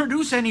cannot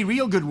produce any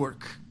real good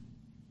work,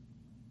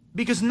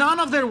 because none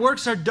of their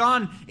works are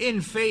done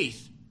in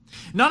faith.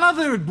 None of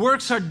their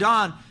works are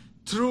done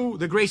through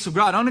the grace of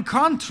God. On the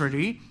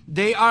contrary,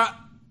 they are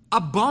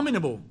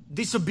abominable,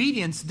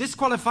 disobedience,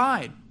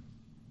 disqualified.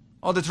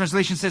 Or the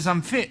translation says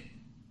unfit.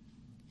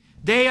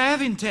 They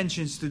have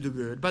intentions to do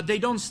good, but they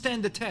don't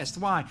stand the test.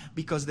 Why?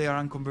 Because they are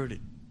unconverted.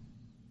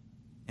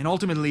 And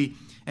ultimately,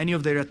 any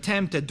of their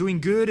attempt at doing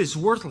good is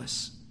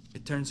worthless.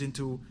 It turns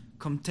into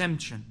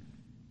contention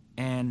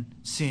and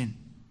sin.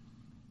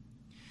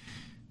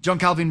 John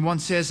Calvin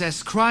once says,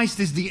 as Christ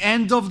is the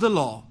end of the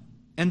law,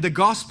 and the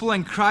gospel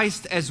and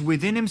Christ as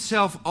within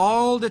himself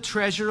all the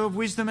treasure of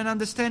wisdom and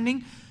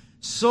understanding,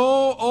 so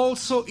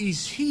also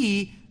is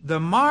he the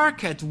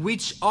mark at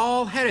which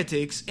all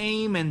heretics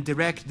aim and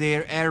direct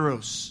their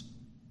arrows.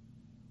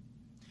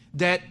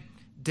 That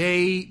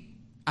they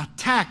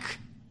attack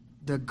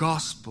the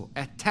gospel,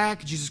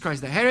 attack Jesus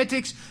Christ. The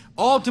heretics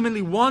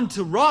ultimately want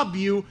to rob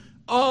you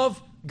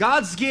of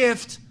God's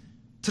gift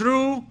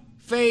through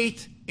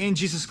faith in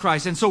Jesus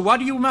Christ. And so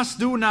what you must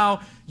do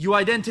now, you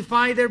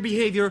identify their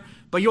behavior,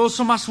 but you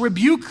also must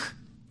rebuke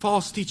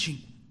false teaching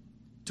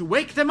to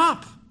wake them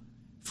up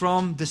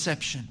from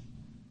deception.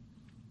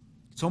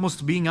 It's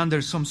almost being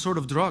under some sort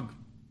of drug.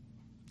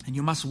 And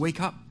you must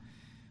wake up.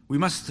 We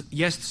must,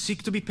 yes,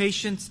 seek to be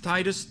patient.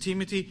 Titus,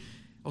 Timothy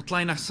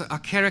outline a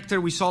character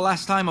we saw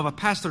last time of a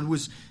pastor who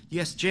was,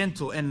 yes,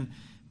 gentle.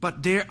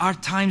 But there are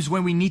times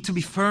when we need to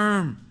be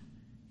firm,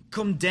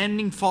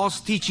 condemning false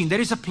teaching.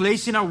 There is a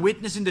place in our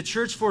witness in the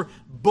church for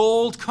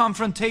bold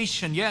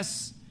confrontation,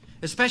 yes.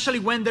 Especially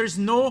when there's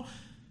no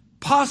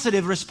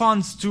positive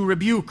response to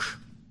rebuke.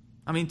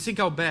 I mean, think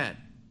how bad.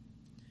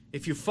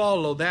 If you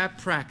follow that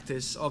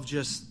practice of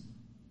just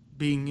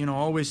being,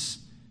 always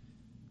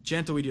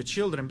gentle with your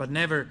children, but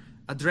never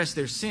address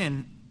their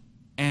sin,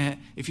 and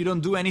if you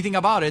don't do anything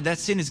about it, that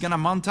sin is going to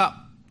mount up.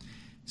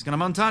 It's going to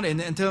mount up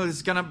until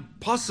it's going to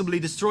possibly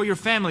destroy your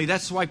family.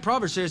 That's why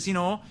Proverbs says,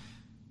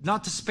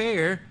 not to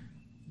spare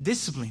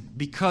discipline,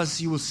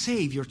 because you will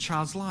save your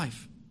child's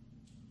life.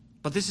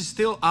 But this is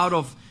still out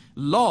of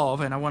love,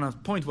 and I want to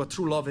point what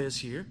true love is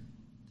here.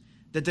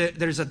 That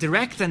there is a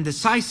direct and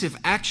decisive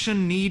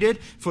action needed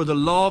for the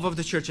love of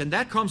the church. And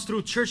that comes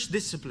through church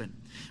discipline,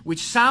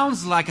 which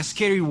sounds like a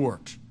scary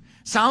word.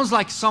 Sounds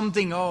like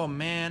something, oh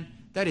man,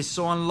 that is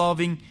so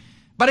unloving.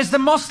 But it's the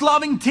most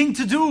loving thing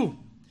to do,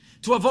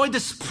 to avoid the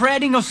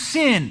spreading of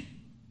sin.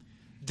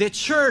 The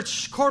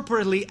church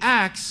corporately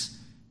acts,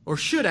 or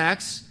should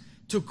act,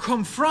 to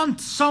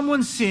confront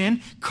someone's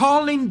sin,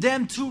 calling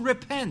them to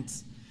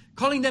repent,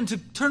 calling them to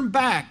turn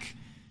back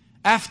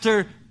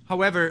after,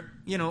 however,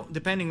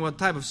 depending what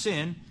type of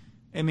sin,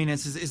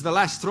 it's the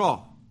last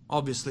straw,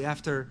 obviously,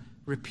 after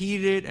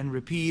repeated, and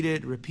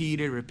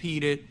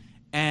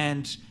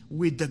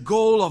with the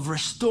goal of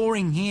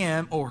restoring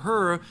him or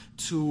her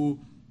to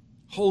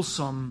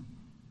wholesome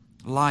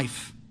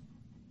life,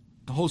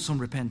 wholesome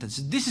repentance.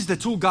 This is the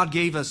tool God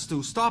gave us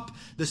to stop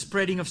the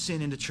spreading of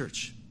sin in the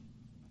church.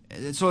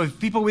 So if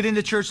people within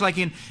the church, like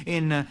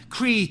in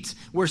Crete,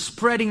 were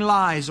spreading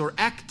lies or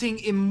acting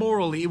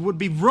immorally, it would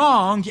be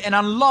wrong and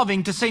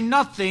unloving to say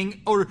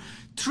nothing or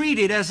treat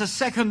it as a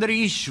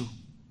secondary issue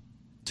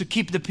to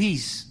keep the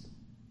peace.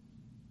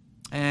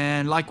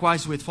 And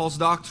likewise with false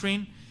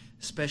doctrine,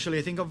 especially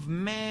I think of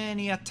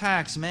many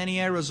attacks, many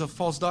errors of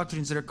false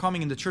doctrines that are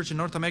coming in the church in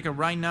North America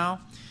right now,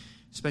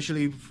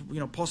 especially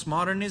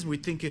postmodernism. We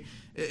think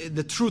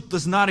the truth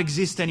does not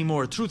exist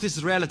anymore. Truth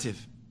is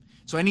relative.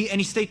 So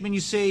any statement you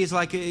say is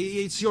like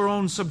it's your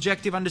own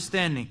subjective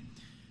understanding.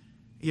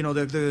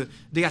 The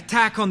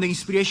attack on the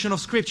inspiration of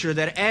Scripture,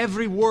 that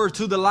every word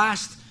to the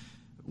last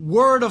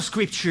word of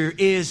Scripture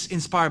is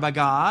inspired by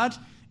God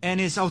and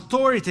is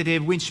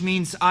authoritative, which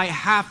means I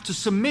have to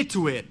submit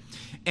to it.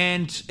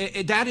 And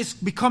that is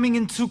becoming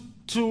into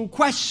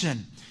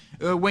question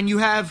when you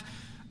have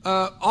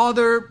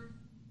other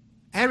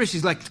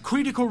heresies like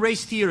critical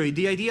race theory,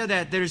 the idea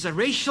that there is a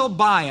racial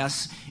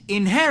bias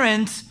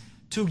inherent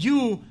to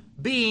you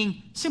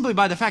being simply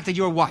by the fact that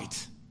you're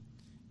white.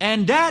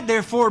 And that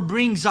therefore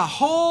brings a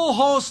whole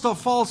host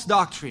of false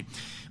doctrine.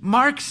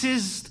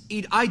 Marxist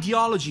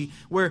ideology,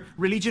 where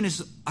religion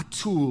is a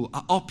tool,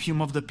 an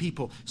opium of the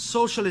people.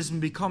 Socialism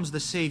becomes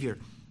the savior.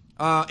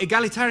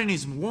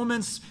 Egalitarianism,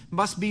 women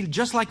must be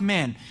just like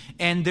men,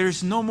 and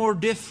there's no more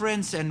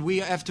difference, and we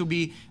have to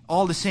be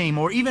all the same.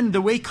 Or even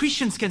the way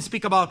Christians can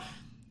speak about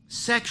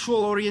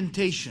sexual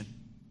orientation.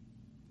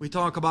 We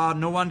talk about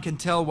no one can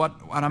tell what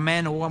a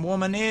man or a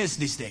woman is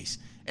these days.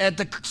 At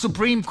the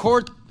Supreme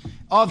Court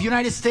of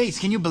United States,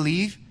 can you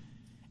believe?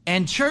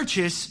 And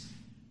churches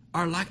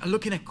are like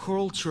looking at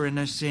culture and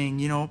they're saying,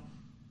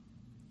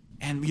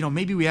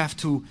 maybe we have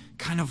to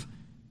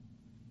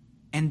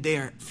and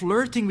they're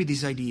flirting with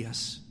these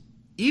ideas.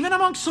 even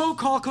among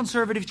so-called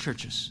conservative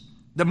churches.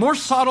 The more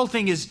subtle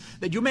thing is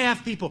that you may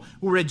have people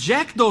who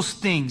reject those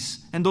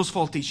things and those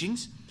false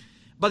teachings,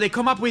 but they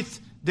come up with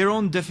their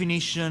own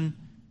definition.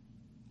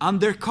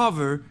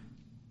 Undercover,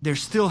 they're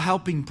still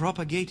helping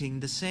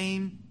propagating the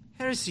same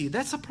heresy.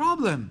 That's a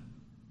problem.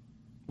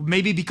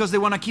 Maybe because they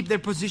want to keep their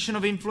position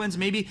of influence.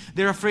 Maybe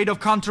they're afraid of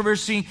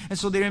controversy, and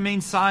so they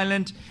remain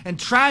silent. And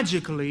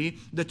tragically,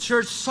 the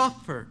church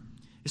suffers,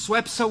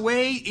 swept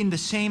away in the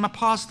same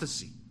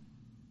apostasy.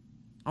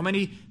 How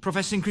many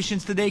professing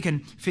Christians today can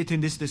fit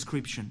in this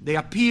description? They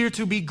appear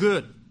to be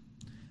good,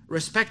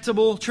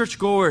 respectable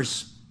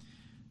churchgoers.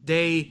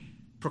 They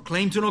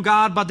proclaim to know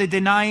God, but they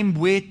deny Him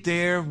with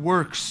their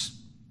works.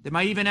 They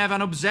might even have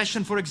an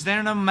obsession for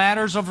external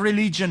matters of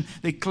religion.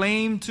 They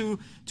claim to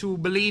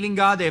believe in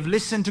God. They have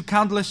listened to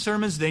countless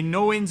sermons. They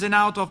know ins and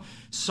out of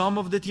some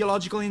of the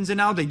theological ins and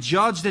outs. They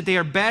judge that they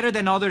are better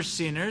than other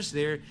sinners.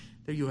 There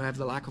you have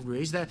the lack of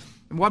grace. And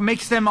what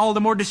makes them all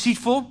the more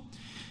deceitful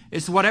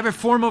is whatever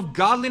form of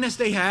godliness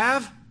they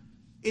have,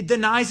 it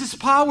denies its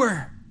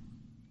power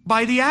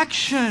by the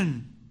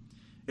action.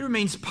 It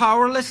remains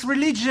powerless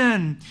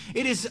religion.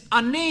 It is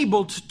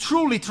unable to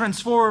truly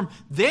transform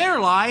their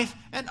life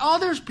and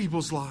other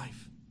people's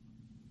life.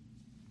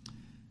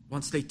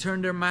 Once they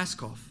turn their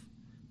mask off,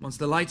 once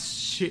the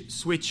lights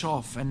switch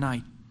off at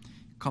night,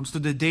 comes to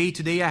the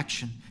day-to-day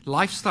action,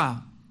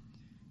 lifestyle,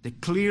 they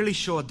clearly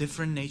show a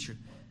different nature,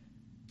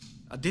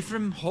 a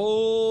different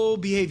whole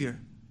behavior.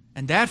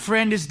 And that,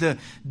 friend, is the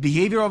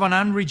behavior of an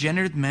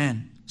unregenerate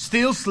man.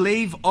 Still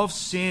slave of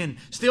sin.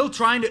 Still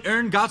trying to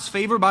earn God's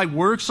favor by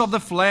works of the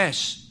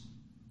flesh.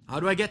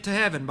 How do I get to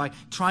heaven? By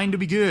trying to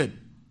be good.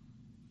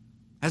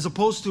 As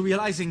opposed to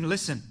realizing,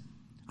 listen,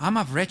 I'm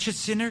a wretched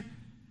sinner.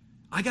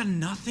 I got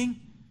nothing.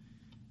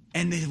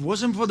 And it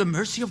wasn't for the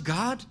mercy of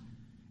God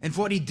and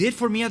for what He did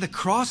for me at the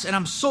cross. And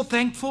I'm so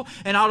thankful.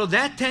 And out of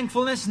that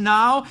thankfulness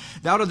now,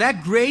 out of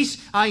that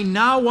grace, I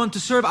now want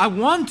to serve. I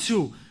want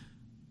to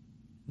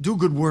do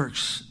good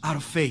works out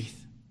of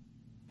faith.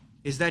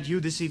 Is that you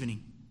this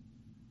evening?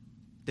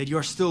 That you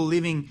are still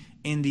living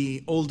in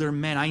the older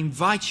man? I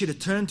invite you to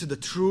turn to the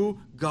true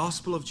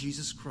gospel of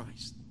Jesus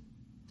Christ.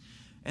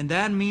 And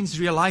that means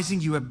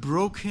realizing you have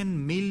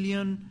broken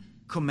million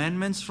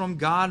commandments from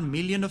God,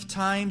 million of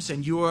times,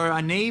 and you are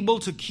unable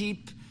to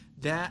keep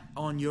that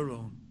on your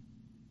own.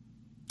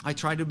 I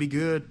tried to be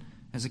good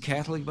as a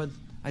Catholic, but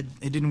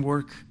it didn't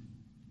work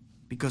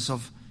because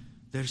of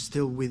there's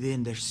still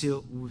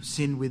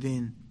sin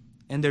within.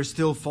 And there's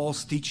still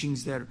false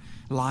teachings,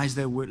 lies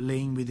that were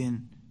laying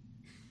within.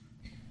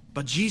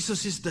 But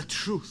Jesus is the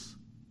truth.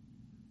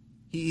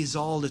 He is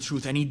all the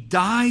truth. And He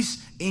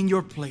dies in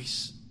your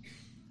place.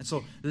 And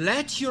so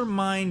let your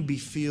mind be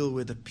filled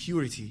with the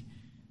purity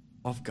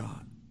of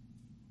God.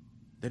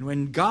 Then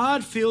when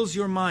God fills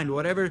your mind,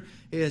 whatever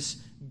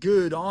is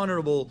good,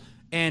 honorable,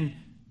 and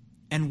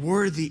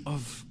worthy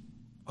of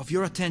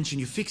your attention,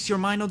 you fix your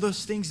mind on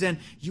those things, then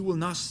you will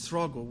not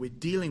struggle with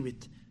dealing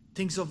with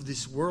things of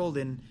this world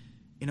in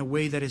a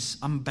way that is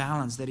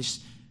unbalanced, that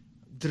is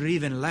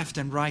driven left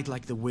and right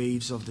like the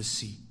waves of the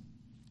sea.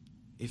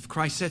 If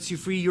Christ sets you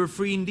free, you're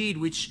free indeed,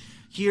 which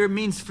here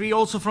means free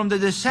also from the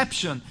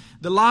deception,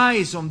 the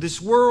lies on this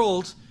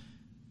world,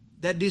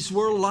 that this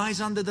world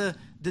lies under the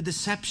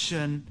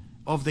deception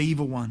of the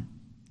evil one,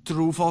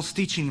 through false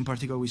teaching in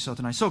particular we saw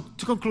tonight. So,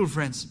 to conclude,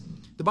 friends,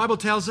 the Bible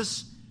tells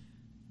us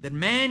that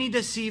many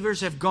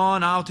deceivers have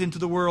gone out into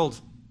the world,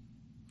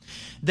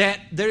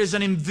 that there is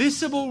an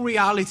invisible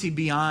reality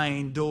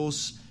behind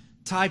those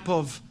type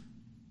of,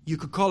 you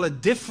could call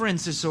it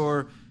differences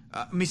or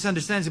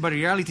misunderstandings about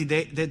reality.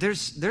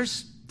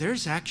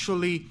 There's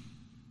actually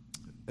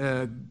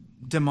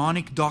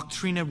demonic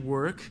doctrine at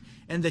work,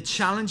 and the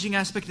challenging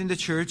aspect in the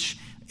church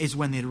is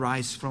when it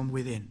rises from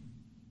within.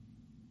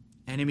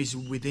 Enemies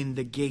within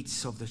the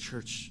gates of the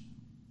church,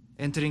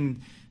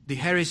 entering the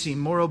heresy,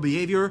 immoral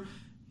behavior.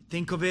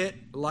 Think of it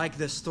like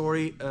the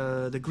story,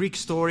 the Greek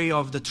story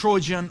of the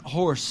Trojan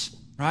horse,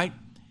 right?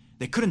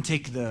 They couldn't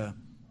take the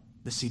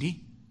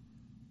city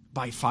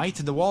by fight.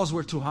 The walls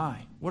were too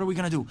high. What are we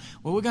going to do?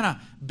 Well, we're going to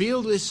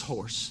build this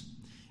horse.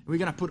 We're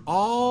going to put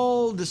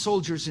all the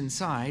soldiers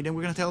inside, and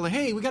we're going to tell them,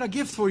 hey, we got a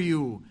gift for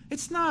you.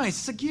 It's nice.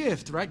 It's a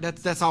gift, right?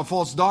 That's how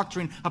false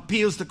doctrine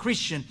appeals to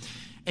Christian.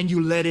 And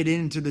you let it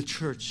into the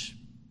church.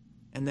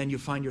 And then you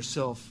find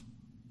yourself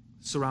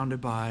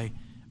surrounded by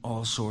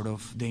all sort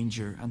of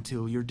danger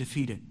until you're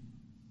defeated.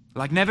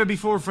 Like never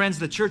before, friends,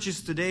 the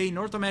churches today,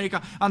 North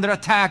America, under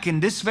attack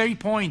in this very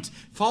point.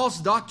 False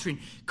doctrine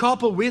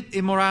coupled with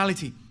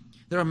immorality.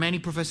 There are many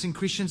professing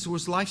Christians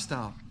whose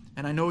lifestyle,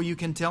 and I know you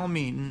can tell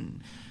me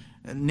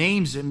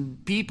names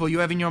and people you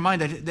have in your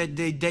mind that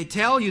they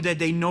tell you that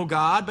they know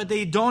God, but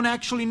they don't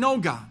actually know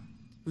God.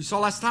 We saw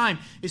last time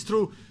is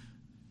through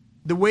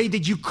the way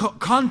that you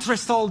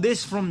contrast all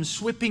this from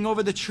sweeping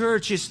over the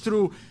church is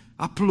through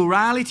a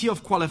plurality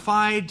of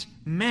qualified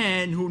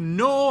men who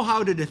know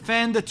how to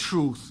defend the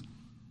truth.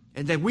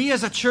 And that we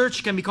as a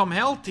church can become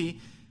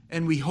healthy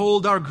and we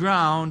hold our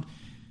ground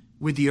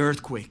with the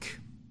earthquake.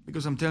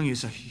 Because I'm telling you,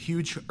 it's a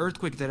huge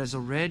earthquake that has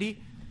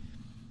already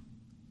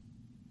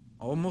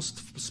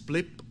almost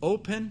split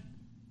open.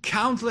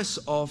 Countless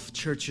of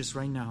churches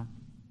right now.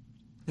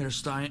 They're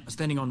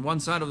standing on one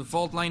side of the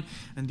fault line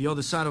and the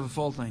other side of the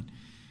fault line.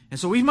 And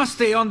so we must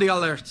stay on the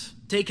alert.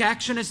 Take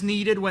action as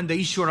needed when the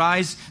issue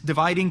arises,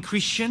 dividing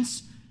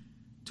Christians,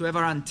 to have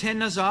our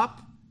antennas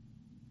up.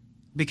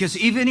 Because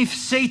even if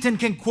Satan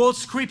can quote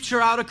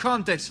Scripture out of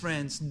context,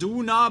 friends,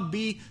 do not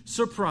be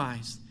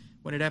surprised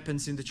when it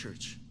happens in the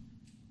church.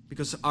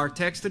 Because our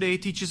text today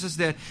teaches us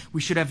that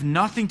we should have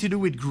nothing to do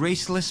with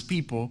graceless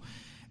people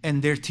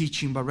and their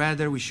teaching, but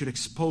rather we should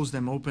expose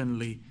them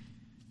openly,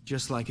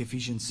 just like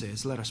Ephesians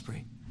says. Let us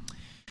pray.